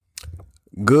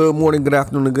Good morning, good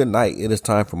afternoon, and good night. It is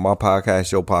time for my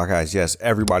podcast, your podcast. Yes,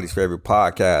 everybody's favorite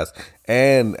podcast.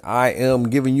 And I am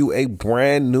giving you a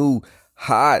brand new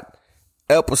hot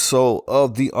episode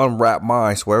of The Unwrapped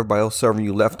Mind. So everybody else serving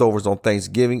you leftovers on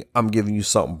Thanksgiving, I'm giving you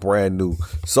something brand new.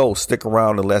 So stick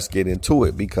around and let's get into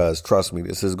it because trust me,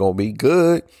 this is going to be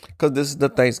good because this is the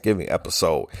Thanksgiving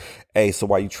episode. Hey, so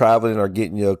while you're traveling or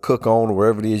getting your cook on or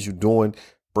wherever it is you're doing,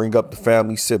 bring up the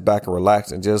family, sit back and relax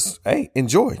and just,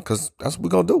 enjoy because that's what we're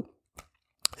going to do.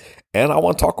 And I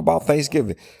want to talk about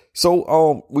Thanksgiving.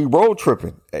 So we road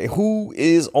tripping. Hey, who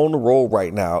is on the road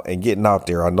right now and getting out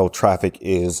there? I know traffic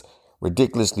is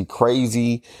ridiculously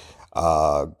crazy.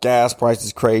 Gas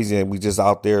prices crazy and we just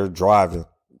out there driving.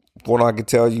 What I can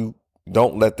tell you,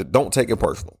 don't take it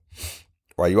personal.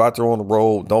 While you're out there on the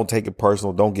road, don't take it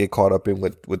personal. Don't get caught up in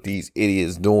what these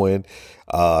idiots doing.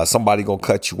 Somebody gonna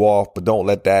cut you off, but don't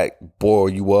let that boil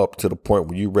you up to the point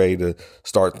where you're ready to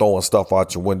start throwing stuff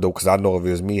out your window. Because I know if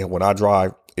it's me, when I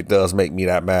drive, it does make me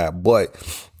that mad. But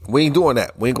we ain't doing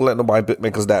that. We ain't gonna let nobody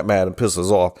make us that mad and piss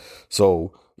us off.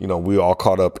 So, we all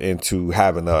caught up into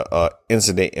having a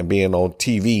incident and being on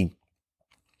TV.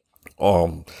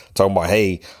 Talking about,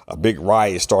 hey, a big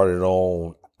riot started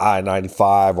on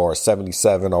I-95 or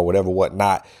 77 or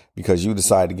whatnot, because you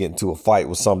decided to get into a fight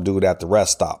with some dude at the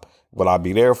rest stop. Would I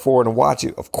be there for it and watch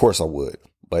it? Of course I would.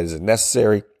 But is it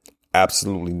necessary?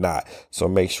 Absolutely not. So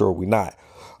make sure we're not.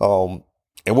 And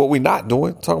what we're not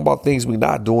doing, talking about things we're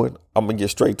not doing, I'm going to get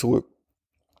straight to it.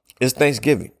 It's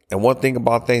Thanksgiving. And one thing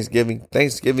about Thanksgiving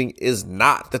is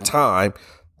not the time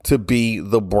to be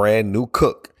the brand new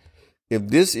cook. If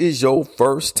this is your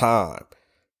first time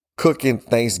cooking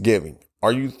Thanksgiving,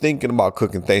 are you thinking about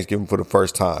cooking Thanksgiving for the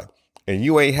first time and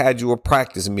you ain't had you a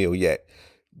practice meal yet?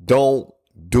 Don't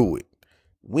do it.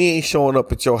 We ain't showing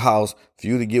up at your house for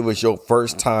you to give us your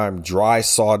first time dry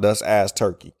sawdust ass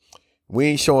turkey. We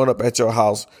ain't showing up at your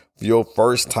house for your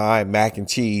first time mac and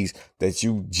cheese that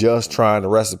you just trying the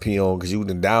recipe on because you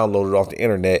done downloaded off the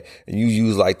internet and you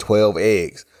use like 12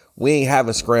 eggs. We ain't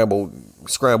having scrambled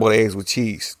eggs with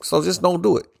cheese. So just don't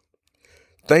do it.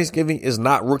 Thanksgiving is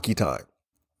not rookie time.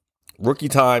 Rookie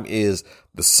time is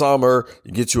the summer.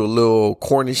 You get you a little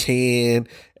Cornish hen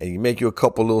and you make you a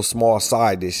couple little small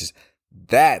side dishes.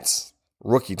 That's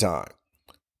rookie time.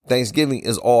 Thanksgiving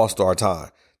is all-star time.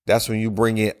 That's when you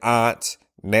bring in aunts,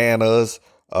 nanas,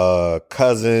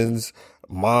 cousins,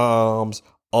 moms,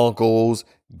 uncles,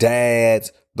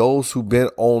 dads, those who've been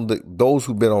on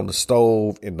the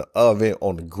stove, in the oven,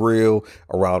 on the grill,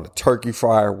 around the turkey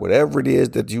fryer, whatever it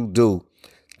is that you do.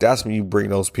 That's when you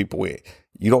bring those people in.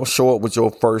 You don't show up with your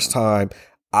first time.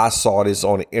 I saw this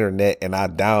on the internet and I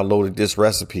downloaded this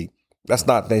recipe. That's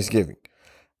not Thanksgiving.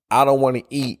 I don't want to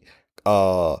eat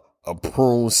a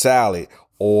prune salad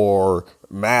or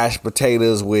mashed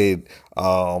potatoes with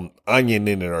onion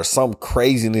in it or some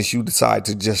craziness you decide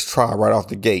to just try right off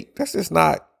the gate. That's just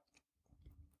not.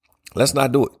 Let's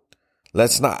not do it.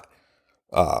 Let's not.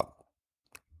 And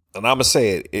I'm gonna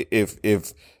say it.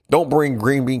 If don't bring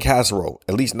green bean casserole,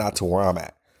 at least not to where I'm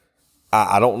at.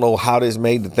 I don't know how this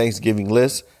made the Thanksgiving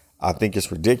list. I think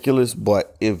it's ridiculous.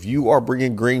 But if you are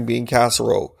bringing green bean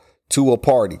casserole to a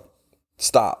party,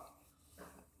 stop.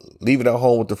 Leave it at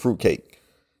home with the fruitcake.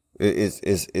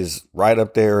 It's right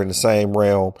up there in the same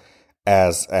realm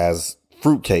as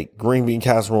fruitcake. Green bean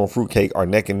casserole and fruitcake are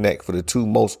neck and neck for the two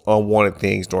most unwanted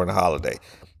things during the holiday.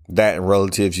 That and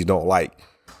relatives you don't like.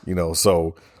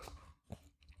 So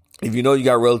if you know you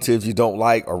got relatives you don't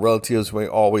like or relatives who ain't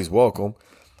always welcome,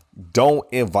 don't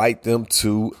invite them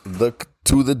to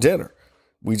the dinner.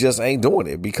 We just ain't doing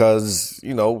it because,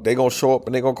 they're going to show up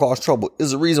and they're going to cause trouble.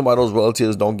 There's a reason why those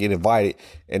relatives don't get invited.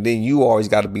 And then you always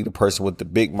got to be the person with the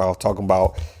big mouth talking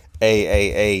about,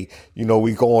 hey,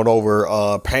 we going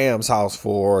over Pam's house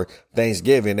for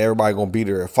Thanksgiving. Everybody going to be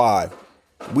there at 5.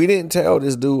 We didn't tell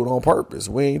this dude on purpose.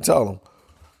 We ain't tell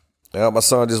him. My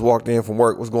son just walked in from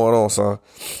work. What's going on, son?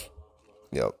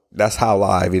 That's how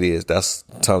live it is. That's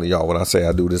telling y'all when I say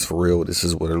I do this for real, this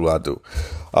is what I do.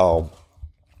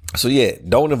 So yeah,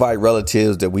 don't invite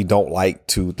relatives that we don't like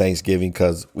to Thanksgiving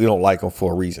because we don't like them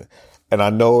for a reason. And I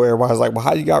know everybody's like,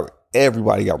 well,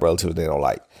 everybody got relatives they don't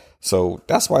like. So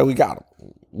that's why we got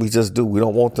them. We just do. We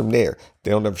don't want them there.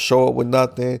 They don't ever show up with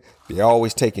nothing. They're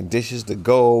always taking dishes to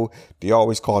go. They're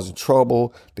always causing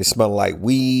trouble. They smell like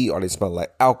weed or they smell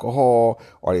like alcohol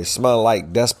or they smell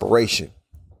like desperation.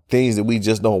 Things that we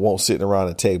just don't want sitting around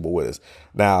the table with us.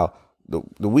 Now,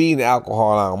 the weed and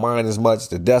alcohol, I don't mind as much.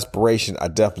 The desperation, I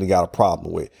definitely got a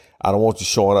problem with. I don't want you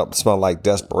showing up smelling like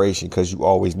desperation because you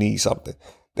always need something.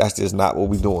 That's just not what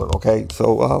we're doing, okay?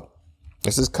 So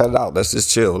let's just cut it out. Let's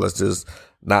just chill. Let's just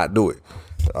not do it.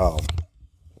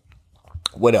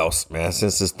 What else, man?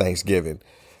 Since it's Thanksgiving,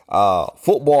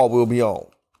 football will be on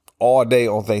all day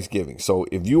on Thanksgiving. So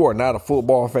if you are not a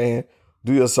football fan,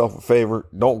 do yourself a favor.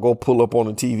 Don't go pull up on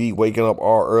the TV, waking up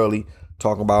all early,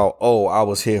 talking about, oh, I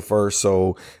was here first,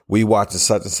 so we watching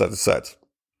such and such and such.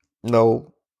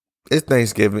 No, it's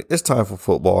Thanksgiving. It's time for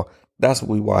football. That's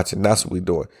what we watching. That's what we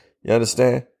doing. You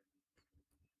understand?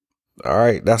 All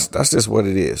right, that's just what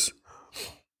it is.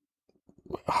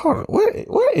 Hold on,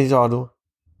 what is y'all doing?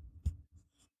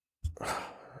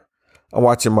 I'm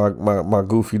watching my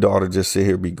goofy daughter just sit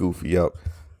here be goofy. Up,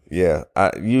 yeah.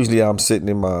 Usually I'm sitting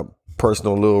in my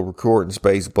personal little recording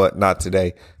space, but not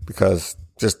today because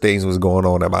just things was going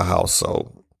on at my house.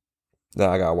 So now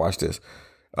I gotta watch this.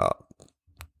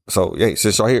 So hey,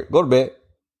 since y'all here, go to bed.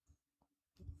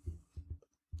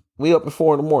 We up at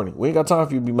 4 a.m. We ain't got time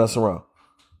for you to be messing around.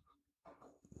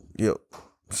 Yep.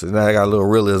 So now I got a little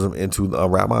realism into the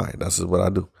unwrapped mind. That's just what I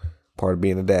do. Part of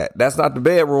being a dad. That's not the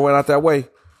bedroom. Went out that way.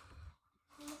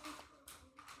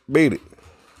 Beat it.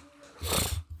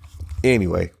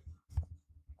 Anyway.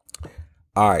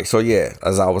 All right. So yeah,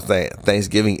 as I was saying,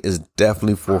 Thanksgiving is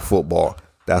definitely for football.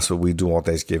 That's what we do on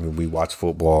Thanksgiving. We watch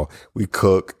football. We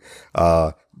cook.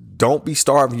 Don't be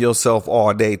starving yourself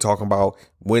all day talking about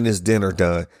when is dinner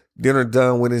done. Dinner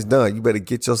done when it's done. You better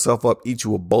get yourself up, eat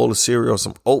you a bowl of cereal,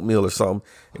 some oatmeal or something,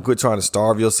 and quit trying to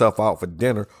starve yourself out for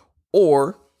dinner.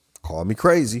 Or, call me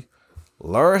crazy,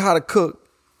 learn how to cook,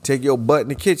 take your butt in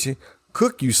the kitchen,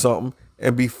 cook you something,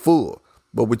 and be full.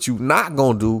 But what you not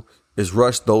going to do is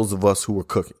rush those of us who are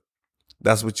cooking.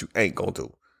 That's what you ain't going to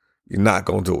do. You're not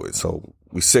going to do it. So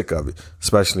we sick of it,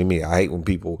 especially me. I hate when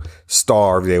people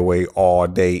starve their way all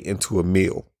day into a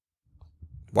meal.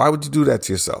 Why would you do that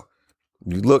to yourself?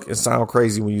 You look and sound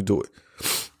crazy when you do it.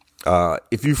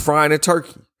 If you frying a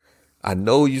turkey, I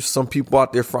know some people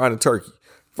out there frying a turkey.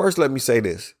 First, let me say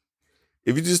this.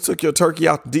 If you just took your turkey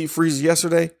out the deep freezer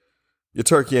yesterday, your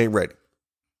turkey ain't ready.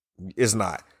 It's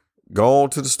not. Go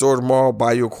on to the store tomorrow,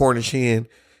 buy you a Cornish hen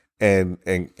and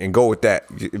go with that.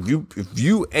 If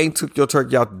you ain't took your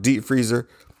turkey out the deep freezer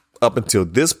up until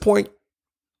this point,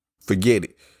 forget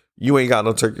it. You ain't got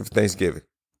no turkey for Thanksgiving.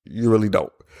 You really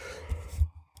don't.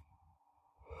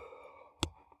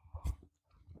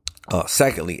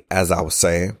 Secondly, as I was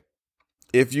saying,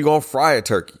 if you're going to fry a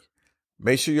turkey,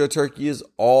 make sure your turkey is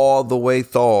all the way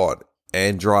thawed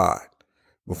and dried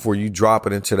before you drop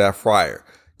it into that fryer.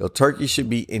 Your turkey should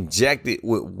be injected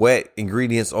with wet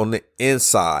ingredients on the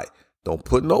inside. Don't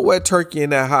put no wet turkey in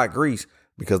that hot grease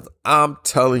because I'm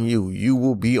telling you, you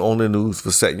will be on the news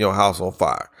for setting your house on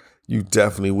fire. You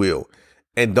definitely will.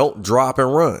 And don't drop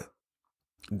and run.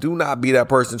 Do not be that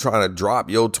person trying to drop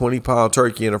your 20-pound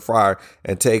turkey in a fryer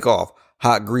and take off.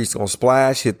 Hot grease gonna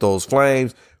splash, hit those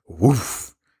flames,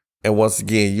 woof. And once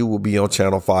again, you will be on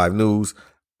Channel 5 News.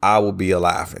 I will be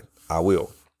laughing. I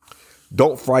will.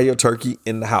 Don't fry your turkey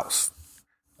in the house.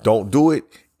 Don't do it.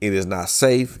 It is not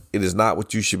safe. It is not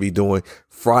what you should be doing.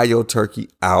 Fry your turkey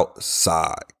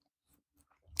outside.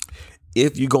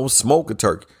 If you're going to smoke a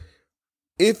turkey,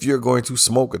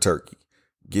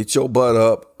 get your butt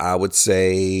up, I would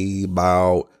say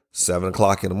about 7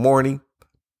 o'clock in the morning.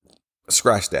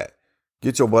 Scratch that.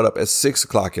 Get your butt up at 6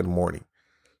 o'clock in the morning.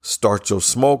 Start your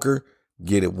smoker.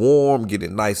 Get it warm. Get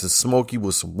it nice and smoky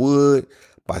with some wood.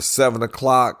 By 7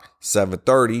 o'clock,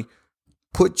 7:30,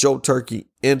 put your turkey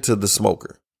into the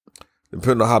smoker.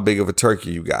 Depending on how big of a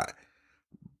turkey you got.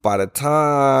 By the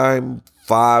time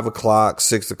 5 o'clock,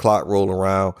 6 o'clock roll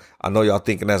around, I know y'all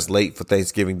thinking that's late for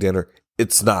Thanksgiving dinner.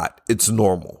 It's not. It's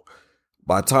normal.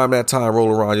 By the time that time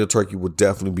roll around, your turkey will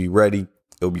definitely be ready.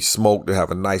 It'll be smoked. It'll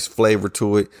have a nice flavor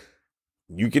to it.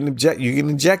 You can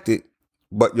inject it,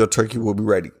 but your turkey will be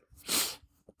ready.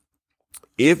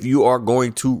 If you are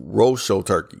going to roast your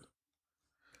turkey,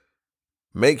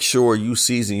 make sure you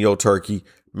season your turkey.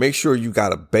 Make sure you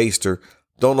got a baster.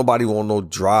 Don't nobody want no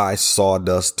dry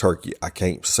sawdust turkey. I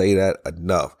can't say that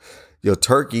enough. Your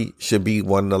turkey should be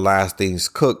one of the last things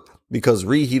cooked because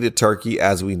reheated turkey,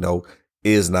 as we know,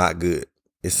 is not good.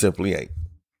 It simply ain't.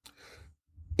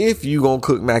 If you gonna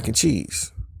cook mac and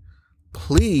cheese,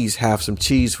 please have some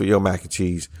cheese for your mac and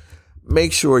cheese.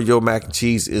 Make sure your mac and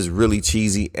cheese is really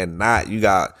cheesy and not you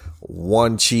got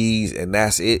one cheese and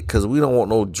that's it. Because we don't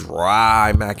want no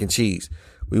dry mac and cheese.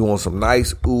 We want some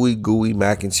nice ooey gooey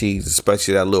mac and cheese,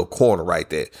 especially that little corner right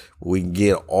there where we can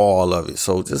get all of it.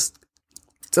 So it's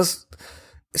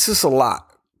just a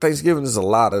lot. Thanksgiving is a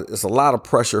lot of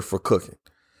pressure for cooking.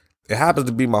 It happens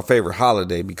to be my favorite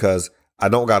holiday because I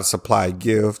don't got to supply a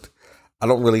gift. I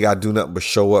don't really got to do nothing but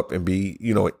show up and be,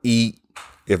 eat.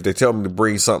 If they tell me to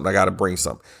bring something, I got to bring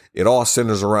something. It all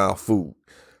centers around food.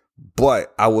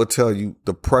 But I will tell you,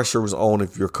 the pressure is on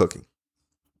if you're cooking.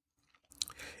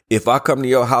 If I come to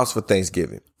your house for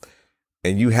Thanksgiving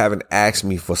and you haven't asked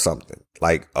me for something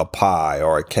like a pie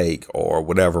or a cake or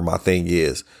whatever my thing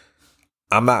is,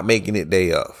 I'm not making it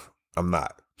day of. I'm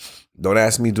not. Don't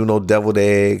ask me to do no deviled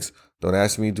eggs. Don't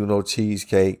ask me to do no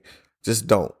cheesecake. Just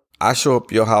don't. I show up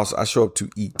at your house. I show up to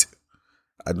eat.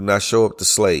 I do not show up to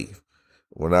slave.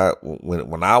 When I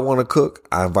want to cook,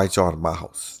 I invite y'all to my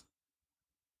house.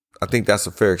 I think that's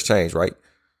a fair exchange, right?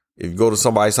 If you go to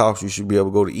somebody's house, you should be able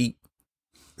to go to eat.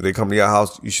 If they come to your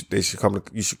house, you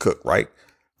should cook, right?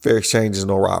 Fair exchange is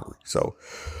no robbery. So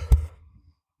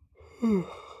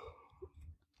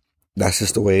that's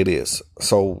just the way it is.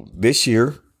 So this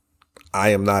year, I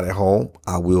am not at home.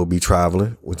 I will be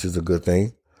traveling, which is a good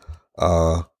thing.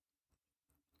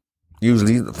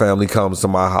 Usually the family comes to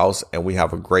my house and we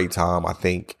have a great time. I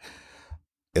think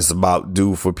it's about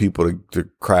due for people to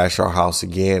crash our house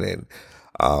again.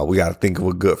 And we got to think of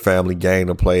a good family game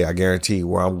to play. I guarantee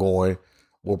where I'm going,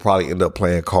 we'll probably end up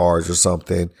playing cards or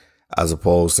something as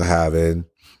opposed to having,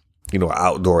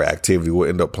 outdoor activity. We'll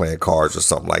end up playing cards or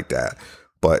something like that.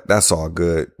 But that's all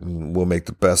good. We'll make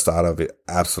the best out of it.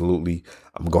 Absolutely.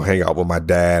 I'm going to hang out with my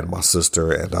dad, my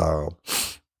sister, and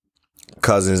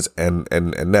cousins and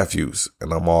nephews.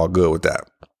 And I'm all good with that.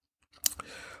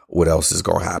 What else is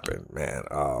going to happen, man?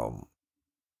 I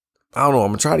don't know. I'm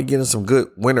going to try to get in some good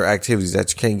winter activities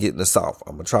that you can't get in the South.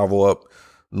 I'm going to travel up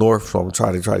north. So I'm going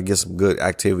to try to get some good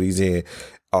activities in.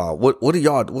 What are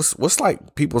y'all, what's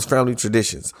like people's family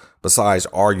traditions besides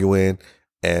arguing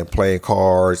and playing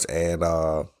cards and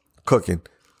cooking?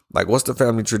 Like, what's the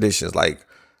family traditions? Like,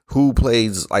 who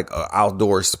plays like an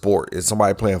outdoor sport? Is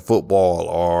somebody playing football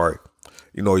or,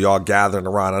 y'all gathering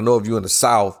around? I know if you're in the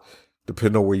South,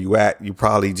 depending on where you at, you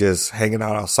probably just hanging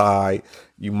out outside.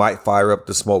 You might fire up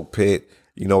the smoke pit,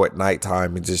 at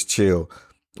nighttime and just chill.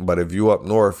 But if you up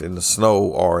north in the snow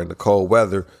or in the cold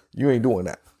weather, you ain't doing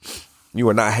that. You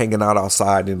are not hanging out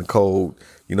outside in the cold,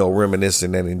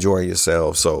 reminiscing and enjoying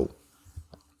yourself. So,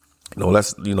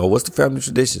 what's the family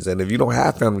traditions? And if you don't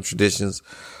have family traditions,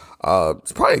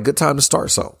 it's probably a good time to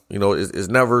start some. It's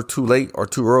never too late or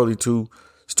too early to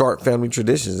start family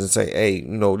traditions and say, hey,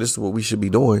 this is what we should be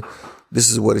doing. This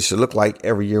is what it should look like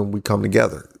every year when we come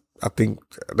together. I think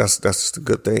that's just a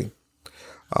good thing.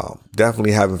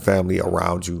 Definitely having family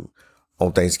around you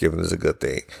on Thanksgiving is a good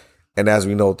thing. And as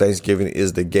we know, Thanksgiving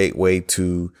is the gateway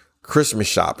to Christmas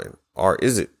shopping. Or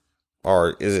is it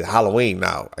Halloween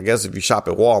now? I guess if you shop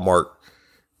at Walmart,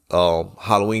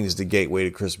 Halloween is the gateway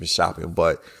to Christmas shopping.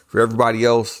 But for everybody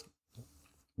else,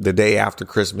 the day after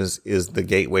Christmas is the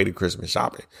gateway to Christmas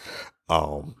shopping.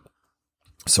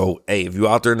 So, hey, if you're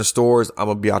out there in the stores, I'm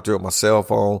going to be out there with my cell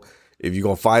phone. If you're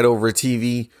going to fight over a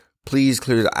TV, please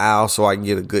clear the aisle so I can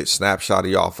get a good snapshot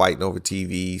of y'all fighting over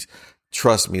TVs.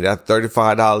 Trust me, that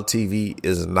 $35 TV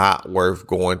is not worth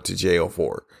going to jail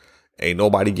for. Ain't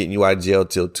nobody getting you out of jail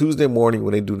till Tuesday morning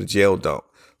when they do the jail dump.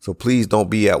 So please don't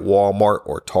be at Walmart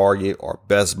or Target or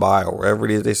Best Buy or wherever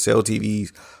it is they sell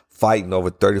TVs fighting over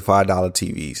 $35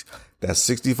 TVs. That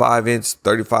 65-inch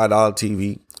 $35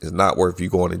 TV is not worth you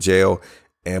going to jail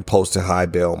and posting high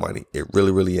bail money. It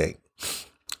really, really ain't.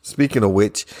 Speaking of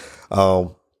which,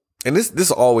 and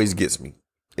this always gets me.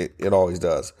 It always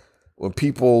does. When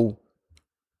people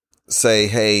say,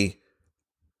 hey,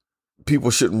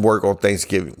 people shouldn't work on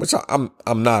Thanksgiving, which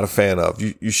I'm not a fan of.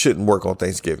 You shouldn't work on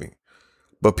Thanksgiving.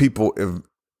 But people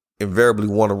invariably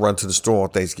want to run to the store on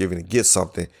Thanksgiving and get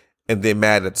something and then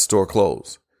mad at the store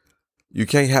closed. You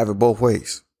can't have it both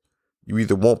ways. You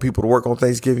either want people to work on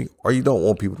Thanksgiving or you don't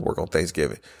want people to work on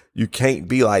Thanksgiving. You can't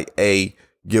be like, hey,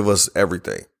 give us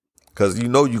everything. Because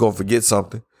you're going to forget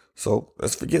something. So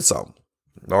let's forget something.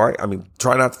 All right. I mean,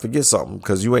 try not to forget something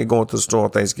because you ain't going to the store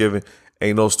on Thanksgiving.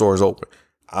 Ain't no stores open.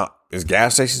 Is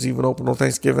gas stations even open on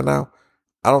Thanksgiving now?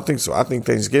 I don't think so. I think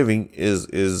Thanksgiving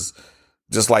is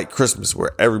just like Christmas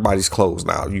where everybody's closed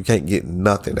now. You can't get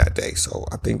nothing that day. So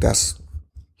I think that's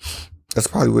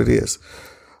probably what it is.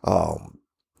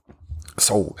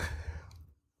 So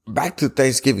back to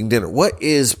Thanksgiving dinner. What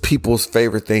is people's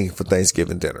favorite thing for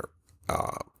Thanksgiving dinner?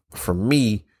 For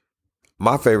me,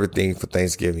 my favorite thing for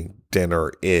Thanksgiving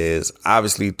dinner is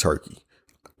obviously turkey.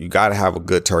 You got to have a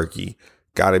good turkey.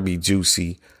 Got to be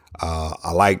juicy.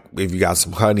 I like if you got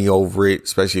some honey over it,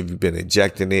 especially if you've been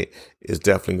injecting it. It's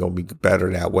definitely going to be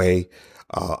better that way.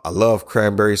 I love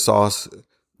cranberry sauce,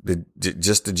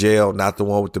 just the gel, not the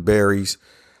one with the berries.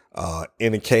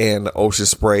 In a can, the Ocean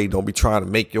Spray. Don't be trying to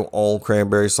make your own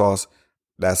cranberry sauce.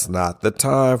 That's not the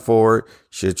time for it.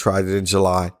 Should have tried it in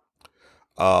July.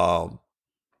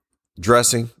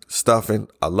 Dressing, stuffing,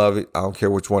 I love it. I don't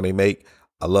care which one they make.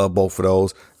 I love both of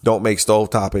those. Don't make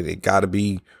stovetop it. It got to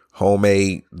be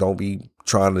homemade. Don't be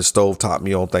trying to stovetop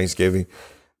me on Thanksgiving.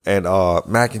 And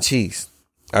mac and cheese.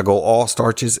 I go all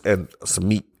starches and some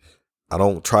meat. I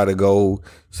don't try to go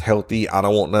healthy. I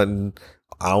don't want nothing.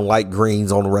 I don't like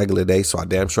greens on a regular day, so I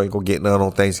damn sure ain't gonna get none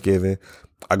on Thanksgiving.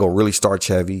 I go really starch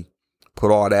heavy.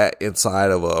 Put all that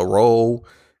inside of a roll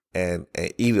and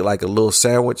eat it like a little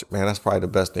sandwich. Man, that's probably the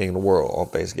best thing in the world on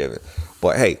Thanksgiving.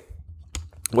 But hey,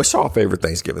 what's your favorite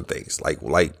Thanksgiving things? Like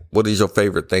what is your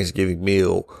favorite Thanksgiving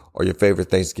meal or your favorite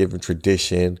Thanksgiving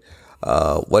tradition?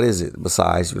 What is it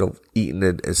besides, eating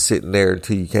it and sitting there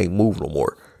until you can't move no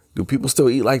more? Do people still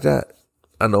eat like that?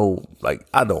 I know,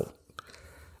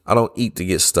 I don't eat to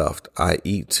get stuffed. I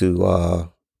eat to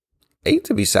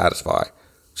be satisfied.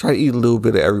 Try to eat a little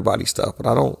bit of everybody's stuff, but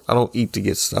I don't eat to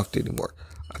get stuffed anymore.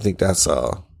 I think that's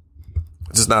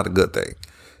just not a good thing.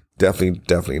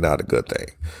 Definitely not a good thing.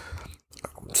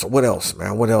 So what else,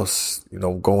 man? What else,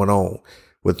 going on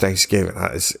with Thanksgiving?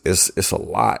 It's a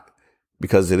lot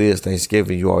because it is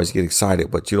Thanksgiving. You always get excited,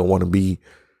 but you don't want to be,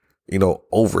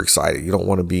 overexcited. You don't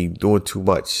want to be doing too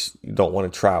much. You don't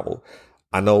want to travel.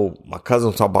 I know my cousin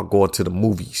was talking about going to the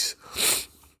movies.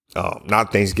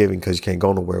 Not Thanksgiving because you can't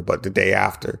go nowhere, but the day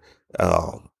after.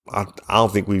 I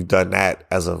don't think we've done that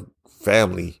as a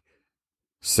family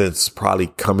since probably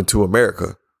Coming to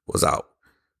America was out.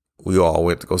 We all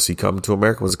went to go see Coming to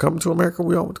America. Was it Coming to America?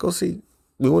 We all went to go see.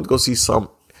 We went to go see some.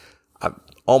 I'm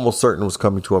almost certain it was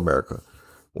Coming to America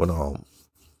when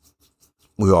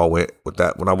we all went with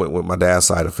that. When I went with my dad's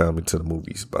side of the family to the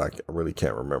movies, but I really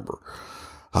can't remember.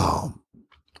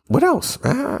 What else?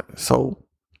 So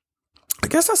I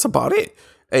guess that's about it.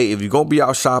 Hey, if you're going to be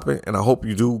out shopping, and I hope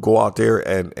you do go out there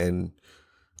and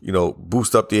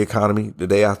boost up the economy the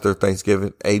day after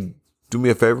Thanksgiving, hey, do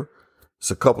me a favor. It's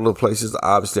a couple of places,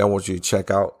 obviously, I want you to check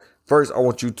out. First, I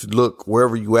want you to look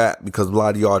wherever you at because a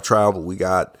lot of y'all travel. We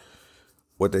got,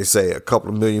 what they say, a couple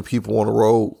of million people on the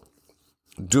road.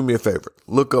 Do me a favor.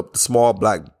 Look up the small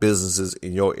black businesses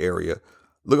in your area.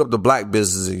 Look up the black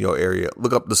businesses in your area.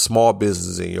 Look up the small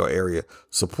businesses in your area.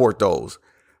 Support those.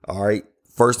 All right.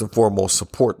 First and foremost,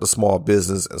 support the small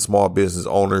business and small business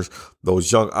owners,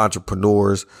 those young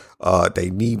entrepreneurs. They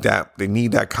need that. They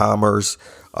need that commerce.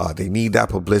 They need that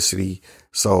publicity.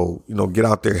 So, get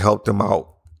out there, help them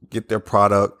out, get their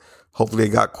product. Hopefully they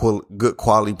got good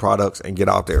quality products and get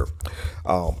out there.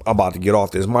 I'm about to get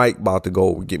off this mic, about to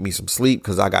go get me some sleep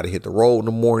because I got to hit the road in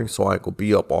the morning so I ain't gonna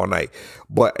be up all night.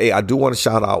 But hey, I do want to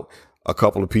shout out a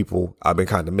couple of people. I've been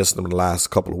kind of missing them the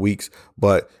last couple of weeks,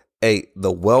 but hey,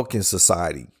 the Welkin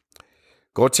Society.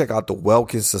 Go check out the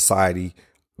Welkin Society.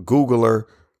 Google her.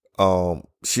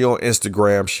 She on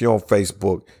Instagram. She on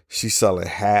Facebook. She's selling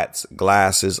hats,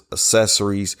 glasses,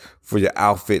 accessories for your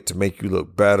outfit to make you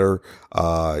look better.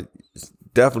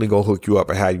 Definitely gonna hook you up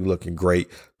and have you looking great.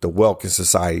 The Welkin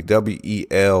Society.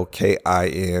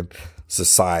 WELKIN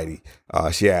Society.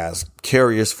 She has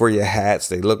carriers for your hats.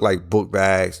 They look like book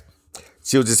bags.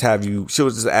 She'll just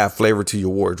add flavor to your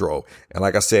wardrobe. And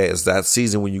like I said, it's that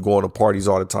season when you go on to parties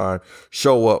all the time.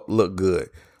 Show up, look good.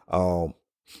 All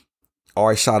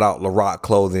right, shout out LaRock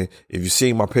Clothing. If you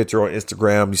see my picture on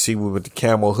Instagram, you see me with the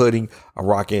camo hoodie. I'm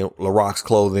rocking LaRock's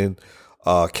clothing,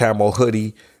 camo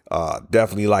hoodie.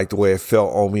 Definitely like the way it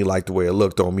felt on me, like the way it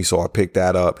looked on me. So I picked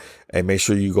that up. And make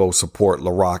sure you go support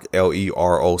LaRock,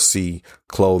 LEROC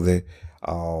clothing.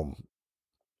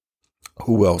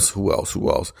 Who else?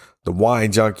 The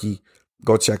Wine Junkie.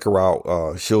 Go check her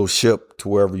out. She'll ship to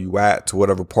wherever you at, to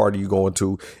whatever party you're going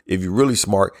to. If you're really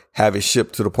smart, have it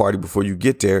shipped to the party before you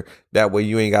get there. That way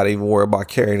you ain't got to even worry about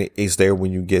carrying it. It's there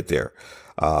when you get there.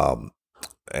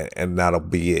 And that'll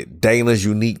be it. Dana's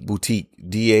Unique Boutique,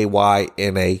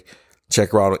 DAYNA.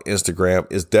 Check her out on Instagram.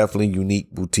 It's definitely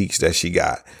unique boutiques that she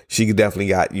got. She definitely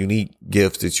got unique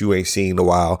gifts that you ain't seen in a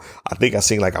while. I think I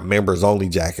seen like a members only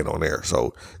jacket on there.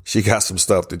 So she got some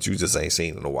stuff that you just ain't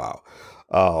seen in a while.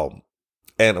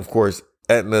 And of course,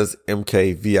 Etna's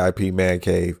MK VIP Man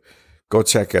Cave. Go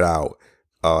check it out.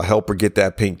 Help her get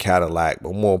that pink Cadillac.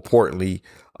 But more importantly,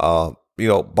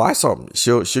 buy something.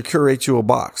 She'll curate you a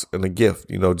box and a gift,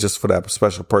 just for that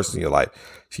special person in your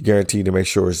life. She guaranteed to make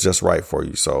sure it's just right for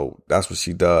you. So that's what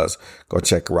she does. Go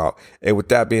check her out. And with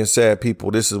that being said, people,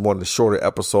 this is one of the shorter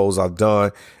episodes I've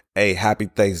done. Hey, happy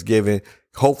Thanksgiving.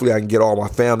 Hopefully I can get all my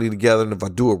family together. And if I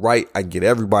do it right, I can get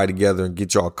everybody together and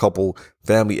get y'all a couple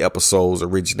family episodes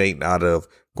originating out of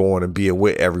going and being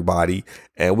with everybody.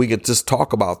 And we can just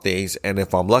talk about things. And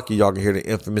if I'm lucky, y'all can hear the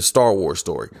infamous Star Wars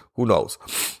story. Who knows?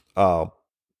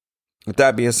 With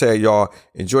that being said, y'all,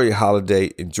 enjoy your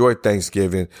holiday. Enjoy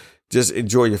Thanksgiving. Just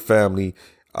enjoy your family.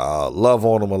 Love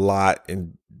on them a lot.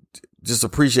 And just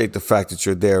appreciate the fact that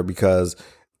you're there, because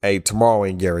tomorrow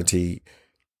ain't guaranteed,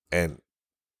 and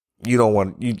you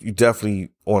definitely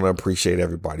want to appreciate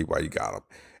everybody while you got them.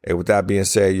 And with that being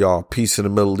said, y'all, peace in the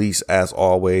Middle East as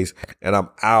always, and I'm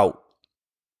out.